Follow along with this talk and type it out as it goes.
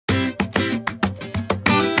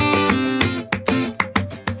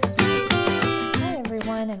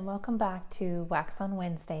welcome back to Wax on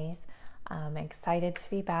Wednesdays. I'm excited to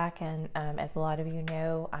be back, and as a lot of you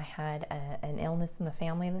know, I had an illness in the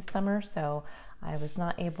family this summer, so I was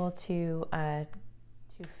not able to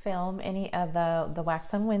film any of the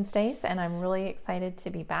Wax on Wednesdays, and I'm really excited to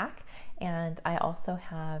be back. And I also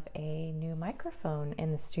have a new microphone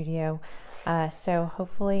in the studio, so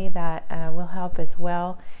hopefully that will help as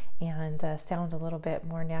well and sound a little bit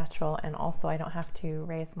more natural, and also I don't have to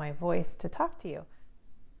raise my voice to talk to you.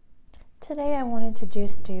 Today I wanted to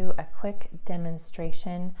just do a quick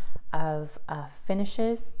demonstration of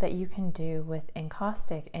finishes that you can do with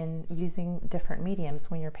encaustic and using different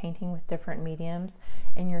mediums. When you're painting with different mediums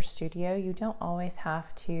in your studio, you don't always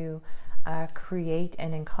have to create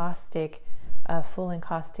an encaustic, full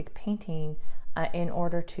encaustic painting in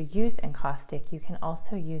order to use encaustic. You can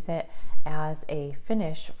also use it as a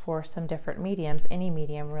finish for some different mediums, any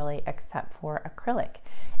medium really except for acrylic.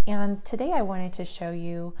 And today I wanted to show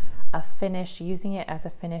you a finish, using it as a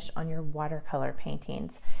finish on your watercolor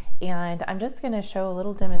paintings. And I'm just going to show a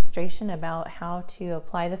little demonstration about how to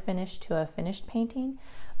apply the finish to a finished painting.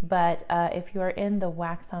 But if you are in the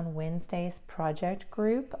Wax on Wednesdays project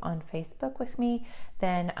group on Facebook with me,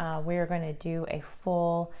 then we're going to do a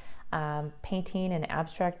full painting, an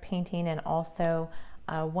abstract painting, and also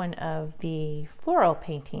one of the floral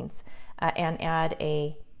paintings, and add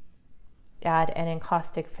an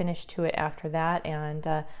encaustic finish to it after that, and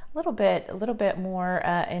a little bit more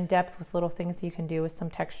in depth with little things you can do with some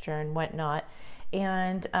texture and whatnot.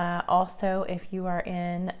 And also, if you are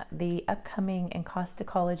in the upcoming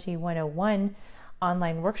Encausticology 101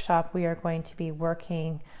 online workshop, we are going to be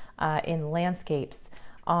working in landscapes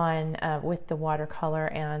on with the watercolor,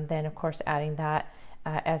 and then of course adding that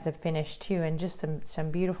as a finish too, and just some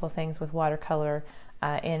beautiful things with watercolor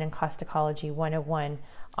in Encausticology 101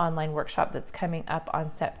 online workshop that's coming up on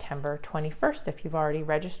September 21st. If you've already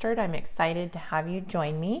registered, I'm excited to have you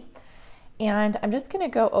join me. And I'm just going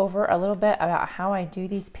to go over a little bit about how I do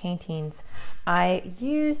these paintings. I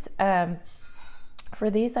use, for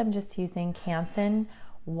these, I'm just using Canson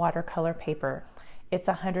watercolor paper. It's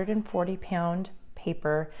 140-pound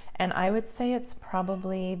paper, and I would say it's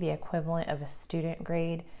probably the equivalent of a student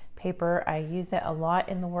grade paper. I use it a lot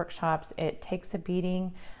in the workshops. It takes a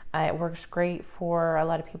beating. It works great for, a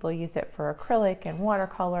lot of people use it for acrylic and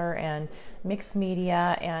watercolor and mixed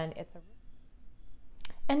media, and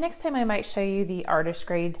next time I might show you the artist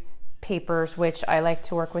grade papers, which I like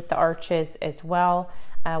to work with the arches as well,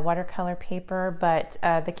 watercolor paper. But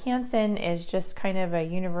the Canson is just kind of a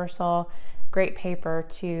universal great paper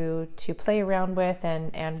to play around with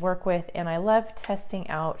and work with. And I love testing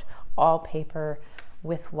out all paper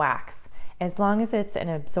with wax. As long as it's an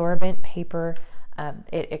absorbent paper,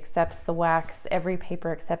 it accepts the wax. Every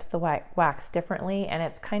paper accepts the wax differently, and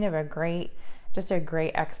it's kind of just a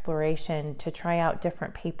great exploration to try out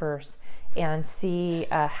different papers and see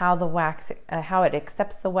how how it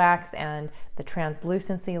accepts the wax and the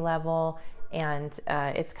translucency level. And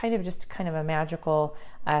it's kind of a magical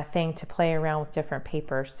thing to play around with different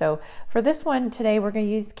papers. So for this one today, we're going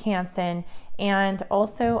to use Canson, and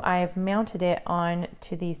also I've mounted it on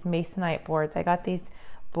to these masonite boards. I got these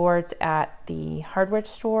boards at the hardware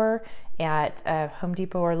store at Home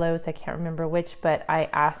Depot or Lowe's, I can't remember which, but I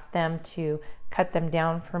asked them to cut them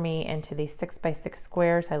down for me into these 6x6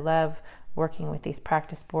 squares. I love working with these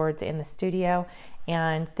practice boards in the studio,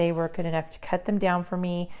 and they were good enough to cut them down for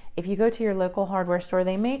me. If you go to your local hardware store,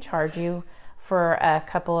 they may charge you for a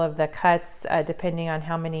couple of the cuts, depending on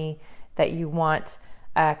how many that you want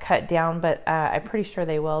cut down, but I'm pretty sure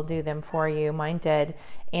they will do them for you. Mine did.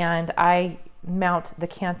 And I mount the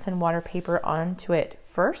Canson water paper onto it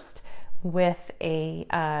first with a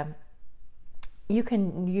you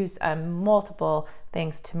can use multiple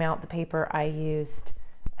things to mount the paper. I used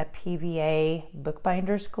a PVA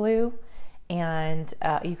bookbinder's glue, and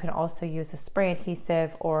you can also use a spray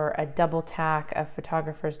adhesive or a double tack, a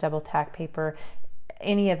photographer's double tack paper.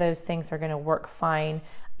 Any of those things are going to work fine.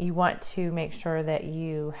 You want to make sure that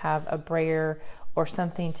you have a brayer or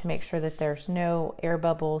something to make sure that there's no air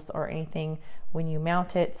bubbles or anything when you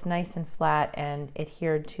mount it. It's nice and flat and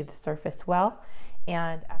adhered to the surface well.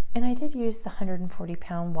 And I did use the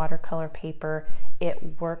 140-pound watercolor paper.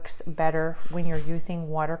 It works better when you're using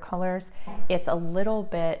watercolors. It's a little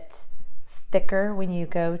bit thicker when you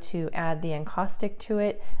go to add the encaustic to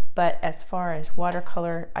it, but as far as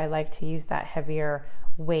watercolor, I like to use that heavier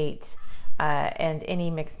weight and any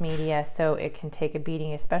mixed media, so it can take a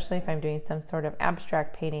beating, especially if I'm doing some sort of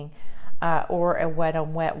abstract painting or a wet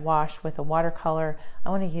on wet wash with a watercolor. I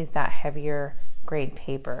want to use that heavier grade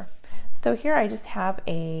paper. So here I just have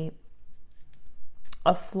a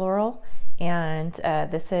floral And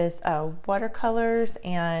this is watercolors,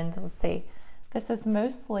 and let's see, this is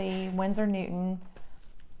mostly Winsor Newton.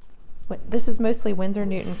 This is mostly Winsor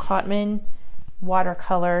Newton Cotman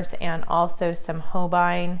watercolors, and also some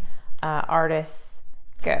Holbein Artist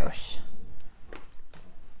Gouache.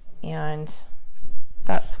 And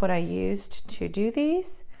that's what I used to do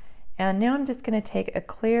these. And now I'm just going to take a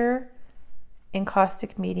clear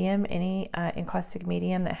encaustic medium, any encaustic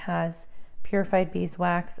medium that has purified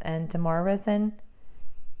beeswax and Damar resin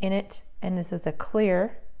in it, and this is a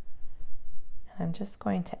clear, and I'm just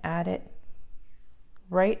going to add it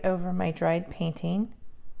right over my dried painting.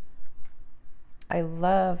 I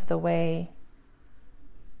love the way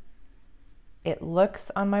it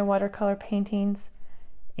looks on my watercolor paintings,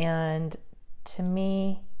 and to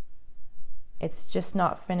me it's just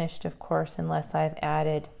not finished, of course, unless I've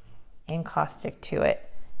added encaustic to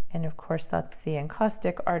it. And of course that's the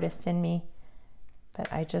encaustic artist in me,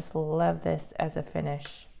 but I just love this as a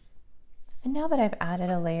finish. And now that I've added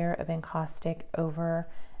a layer of encaustic over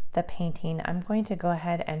the painting, I'm going to go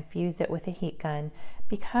ahead and fuse it with a heat gun.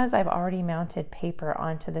 Because I've already mounted paper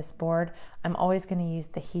onto this board, I'm always going to use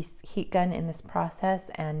the heat gun in this process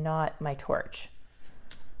and not my torch.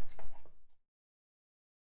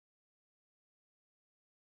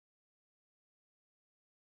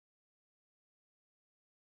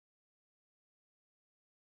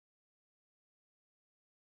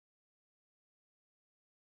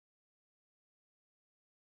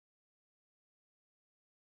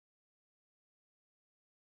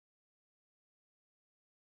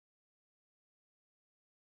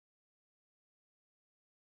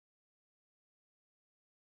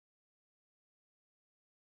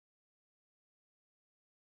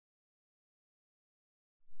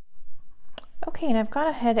 Okay, and I've gone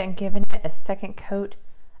ahead and given it a second coat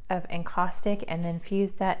of encaustic and then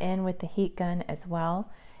fused that in with the heat gun as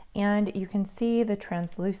well. And you can see the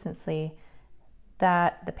translucency,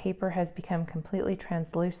 that the paper has become completely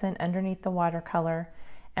translucent underneath the watercolor.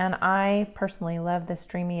 And I personally love this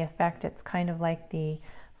dreamy effect. It's kind of like the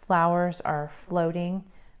flowers are floating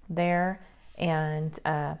there, and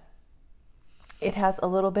it has a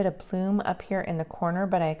little bit of bloom up here in the corner,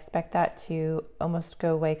 but I expect that to almost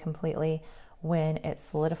go away completely when it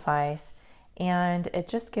solidifies. And it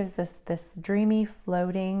just gives this dreamy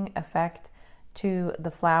floating effect to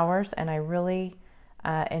the flowers, and I really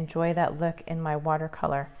enjoy that look in my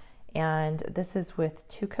watercolor. And this is with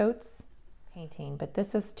 2 coats painting, but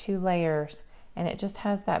this is 2 layers, and it just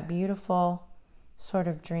has that beautiful sort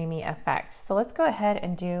of dreamy effect. So let's go ahead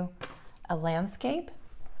and do a landscape.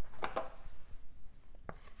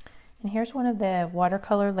 And here's one of the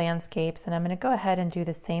watercolor landscapes, and I'm going to go ahead and do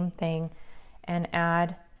the same thing and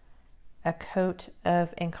add a coat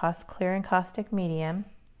of clear encaustic medium.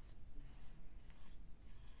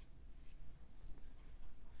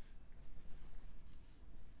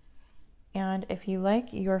 And if you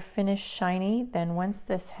like your finish shiny, then once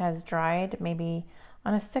this has dried, maybe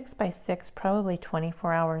on a 6x6, probably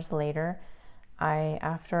 24 hours later,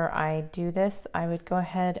 after I do this, I would go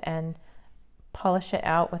ahead and polish it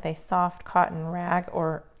out with a soft cotton rag,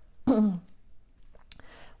 or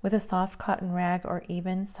with a soft cotton rag, or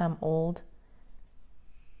even some old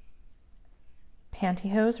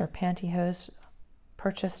pantyhose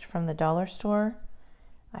purchased from the dollar store.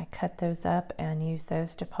 I cut those up and use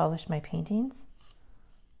those to polish my paintings.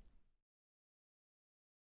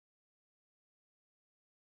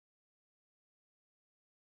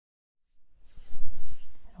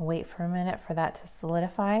 I'll wait for a minute for that to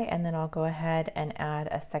solidify, and then I'll go ahead and add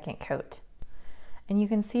a second coat. And you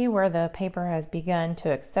can see where the paper has begun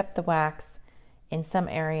to accept the wax in some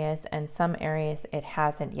areas, and some areas it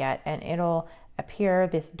hasn't yet, and it'll appear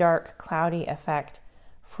this dark cloudy effect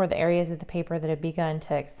for the areas of the paper that have begun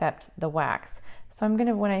to accept the wax. So I'm going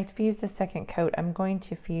to, when I fuse the second coat, I'm going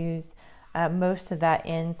to fuse most of that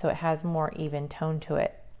in so it has more even tone to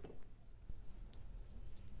it.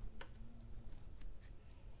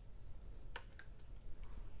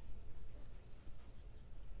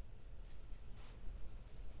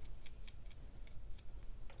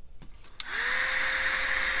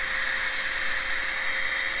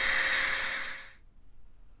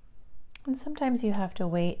 And sometimes you have to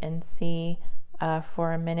wait and see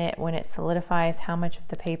for a minute when it solidifies how much of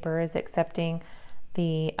the paper is accepting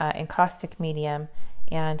the encaustic medium,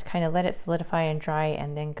 and kind of let it solidify and dry,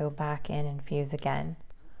 and then go back in and fuse again.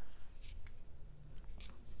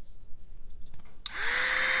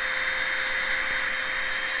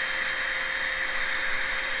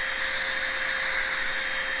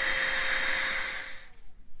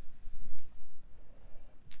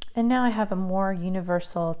 And now I have a more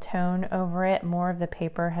universal tone over it. More of the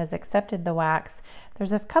paper has accepted the wax.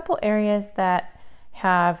 There's a couple areas that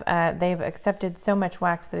have, they've accepted so much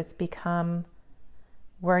wax that it's become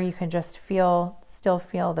where you can just still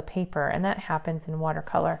feel the paper, and that happens in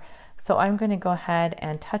watercolor. So I'm going to go ahead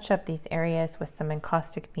and touch up these areas with some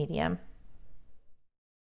encaustic medium.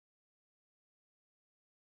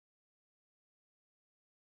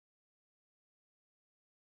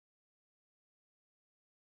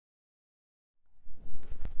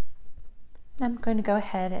 I'm going to go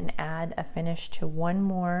ahead and add a finish to one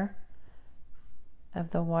more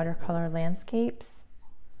of the watercolor landscapes.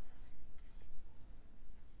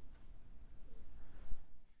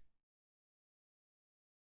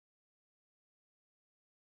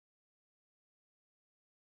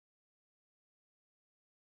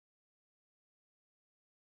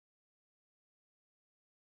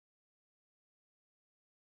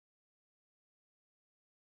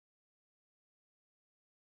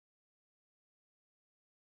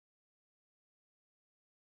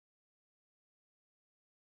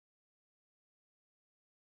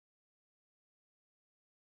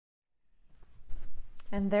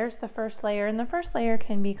 And there's the first layer, and the first layer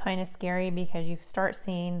can be kind of scary because you start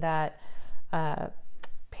seeing that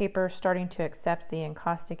paper starting to accept the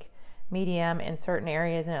encaustic medium in certain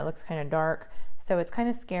areas, and it looks kind of dark. So it's kind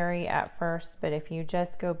of scary at first, but if you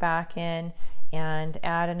just go back in and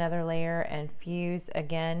add another layer and fuse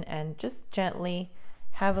again and just gently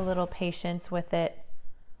have a little patience with it.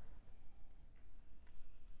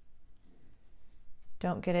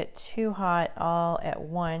 Don't get it too hot all at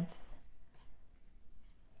once.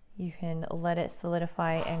 You can let it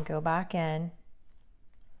solidify and go back in.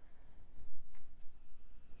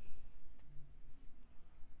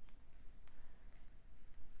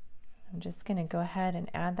 I'm just going to go ahead and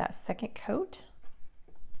add that second coat.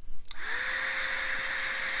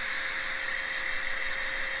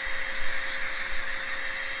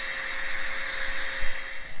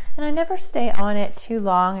 And I never stay on it too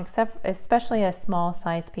long, especially a small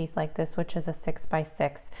size piece like this, which is a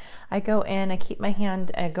 6x6. I go in, I keep my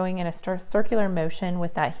hand going in a circular motion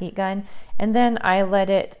with that heat gun, and then I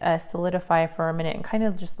let it solidify for a minute and kind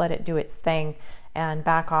of just let it do its thing and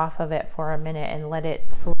back off of it for a minute and let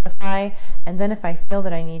it solidify. And then if I feel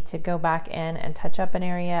that I need to go back in and touch up an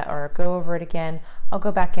area or go over it again, I'll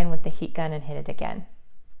go back in with the heat gun and hit it again.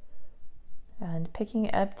 And picking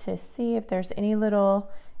it up to see if there's any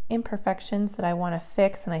little imperfections that I want to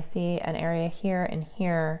fix, and I see an area here and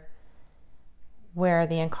here where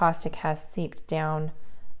the encaustic has seeped down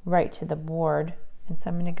right to the board, and so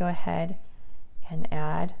I'm going to go ahead and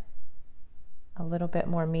add a little bit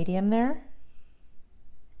more medium there,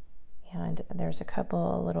 and there's a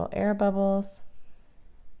couple little air bubbles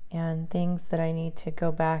and things that I need to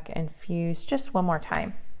go back and fuse just one more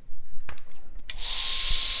time.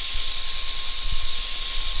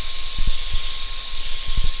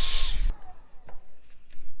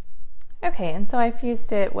 Okay, and so I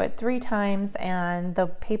fused it, 3 times, and the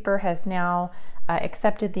paper has now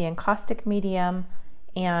accepted the encaustic medium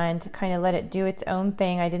and kind of let it do its own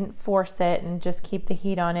thing. I didn't force it and just keep the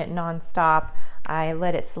heat on it non-stop. I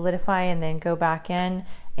let it solidify and then go back in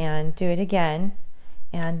and do it again.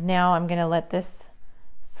 And now I'm going to let this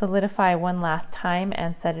solidify one last time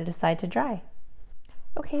and set it aside to dry.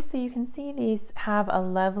 Okay, so you can see these have a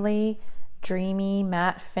lovely dreamy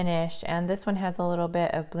matte finish, and this one has a little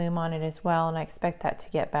bit of bloom on it as well, and I expect that to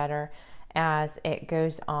get better as it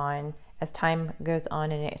goes on, as time goes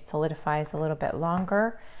on and it solidifies a little bit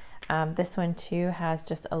longer. This one too has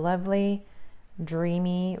just a lovely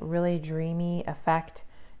dreamy, really dreamy effect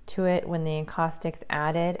to it when the encaustic's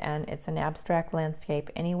added, and it's an abstract landscape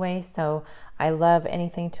anyway, so I love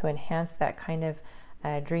anything to enhance that kind of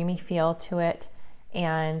dreamy feel to it.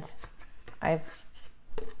 And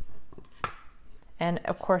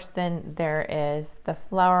of course then there is the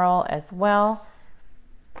floral as well,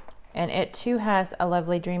 and it too has a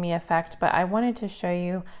lovely dreamy effect, but I wanted to show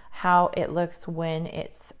you how it looks when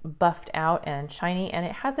it's buffed out and shiny, and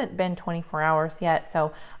it hasn't been 24 hours yet,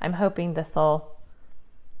 so I'm hoping this will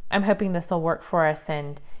work for us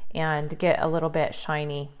and get a little bit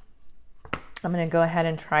shiny. I'm going to go ahead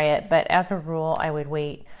and try it, but as a rule I would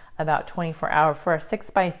wait about 24 hours. For a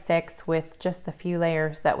 6x6 with just the few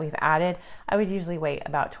layers that we've added, I would usually wait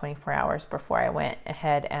about 24 hours before I went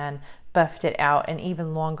ahead and buffed it out, and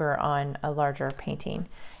even longer on a larger painting.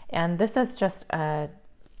 And this is just a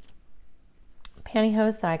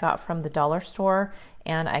pantyhose that I got from the dollar store,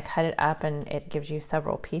 and I cut it up, and it gives you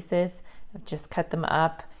several pieces. Just cut them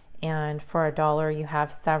up, and for $1 you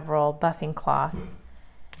have several buffing cloths.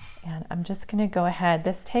 And I'm just going to go ahead.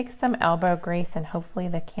 This takes some elbow grease, and hopefully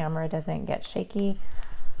the camera doesn't get shaky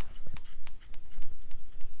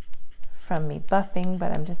from me buffing,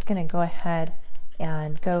 but I'm just going to go ahead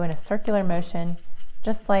and go in a circular motion,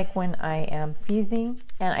 just like when I am fusing.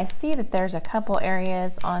 And I see that there's a couple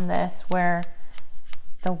areas on this where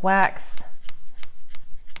the wax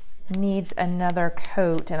needs another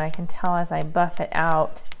coat, and I can tell as I buff it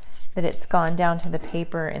out that it's gone down to the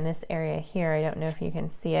paper in this area here. I don't know if you can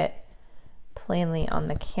see it plainly on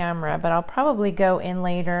the camera, but I'll probably go in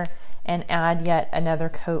later and add yet another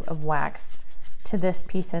coat of wax to this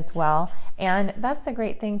piece as well. And that's the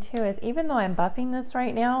great thing too, is even though I'm buffing this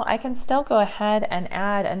right now, I can still go ahead and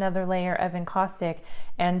add another layer of encaustic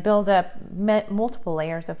and build up multiple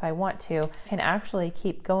layers if I want to. I can actually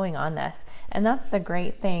keep going on this. And that's the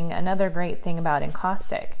great thing, another great thing about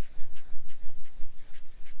encaustic.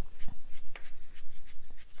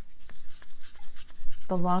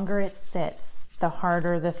 The longer it sits, the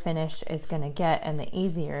harder the finish is going to get, and the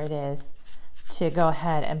easier it is to go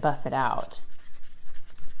ahead and buff it out.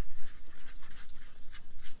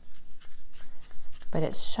 But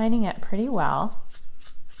it's shining up pretty well.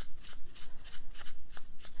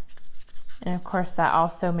 And of course that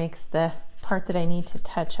also makes the part that I need to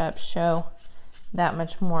touch up show that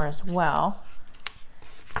much more as well.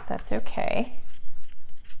 That's okay.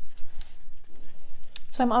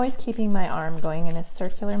 So I'm always keeping my arm going in a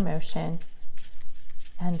circular motion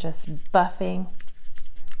and just buffing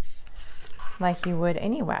like you would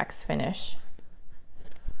any wax finish.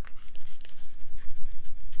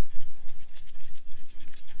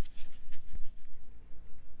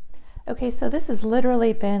 Okay, so this has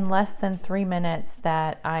literally been less than 3 minutes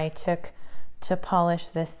that I took to polish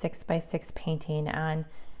this 6x6 painting, and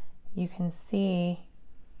you can see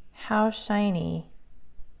how shiny,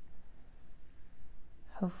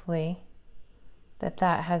 hopefully, that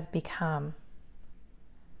has become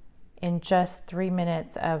in just 3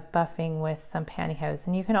 minutes of buffing with some pantyhose.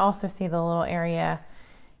 And you can also see the little area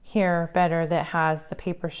here better that has the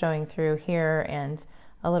paper showing through here and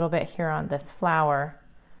a little bit here on this flower.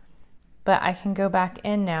 But I can go back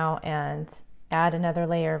in now and add another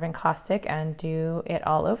layer of encaustic and do it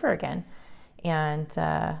all over again. And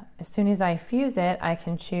as soon as I fuse it, I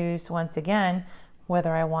can choose once again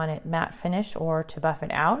whether I want it matte finish or to buff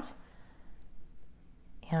it out.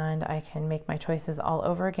 And I can make my choices all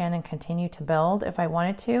over again and continue to build if I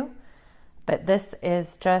wanted to. But this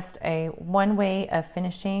is just one way of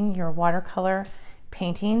finishing your watercolor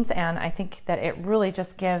paintings, and I think that it really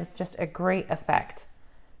just gives just a great effect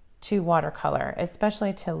to watercolor,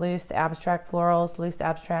 especially to loose abstract florals, loose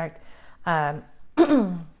abstract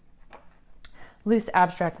loose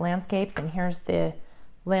abstract landscapes. And here's the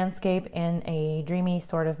landscape in a dreamy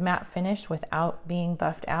sort of matte finish without being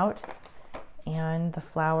buffed out, and the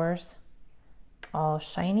flowers all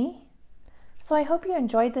shiny. So I hope you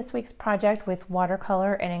enjoyed this week's project with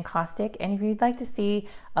watercolor and encaustic, and if you'd like to see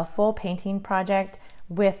a full painting project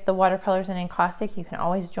with the watercolors and encaustic, you can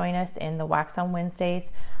always join us in the Wax on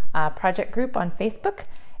Wednesdays project group on Facebook,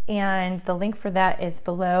 and the link for that is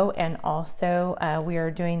below. And also we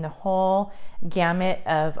are doing the whole gamut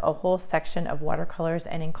of a whole section of watercolors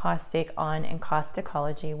and encaustic on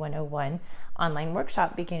Encausticology 101 online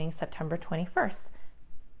workshop beginning September 21st.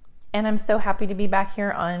 And I'm so happy to be back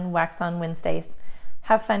here on Wax on Wednesdays.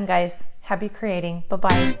 Have fun, guys. Happy creating.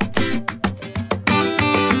 Bye-bye.